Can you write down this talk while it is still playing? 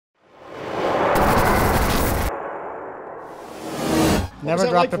Never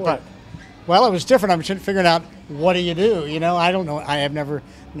dropped a puck. Well, it was different. I'm figuring out what do you do. You know, I don't know. I've never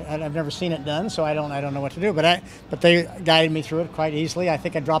seen it done, so I don't know what to do. But they guided me through it quite easily. I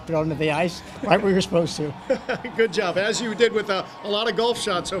think I dropped it onto the ice right where you're supposed to. Good job, as you did with a lot of golf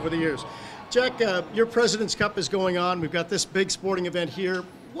shots over the years. Jack, your President's Cup is going on. We've got this big sporting event here.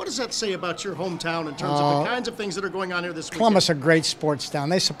 What does that say about your hometown in terms of the kinds of things that are going on here this weekend? Columbus is a great sports town.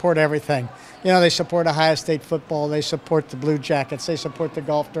 They support everything. You know, they support Ohio State football. They support the Blue Jackets. They support the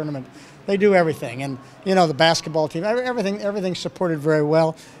golf tournament. They do everything. And, you know, the basketball team, everything's supported very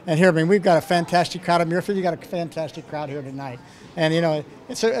well. And here, I mean, we've got a fantastic crowd. At Muirfield, you got a fantastic crowd here tonight. And, you know,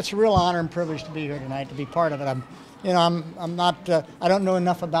 it's a real honor and privilege to be here tonight, to be part of it. I'm not, I don't know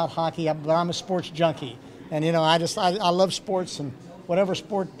enough about hockey, but I'm a sports junkie. And, you know, I love sports, and whatever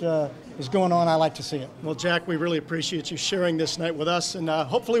sport is going on, I like to see it. Well, Jack, we really appreciate you sharing this night with us, and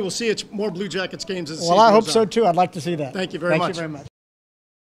hopefully we'll see more Blue Jackets games as the season goes on. Well, I hope so, too. I'd like to see that. Thank you very much. Thank you very much.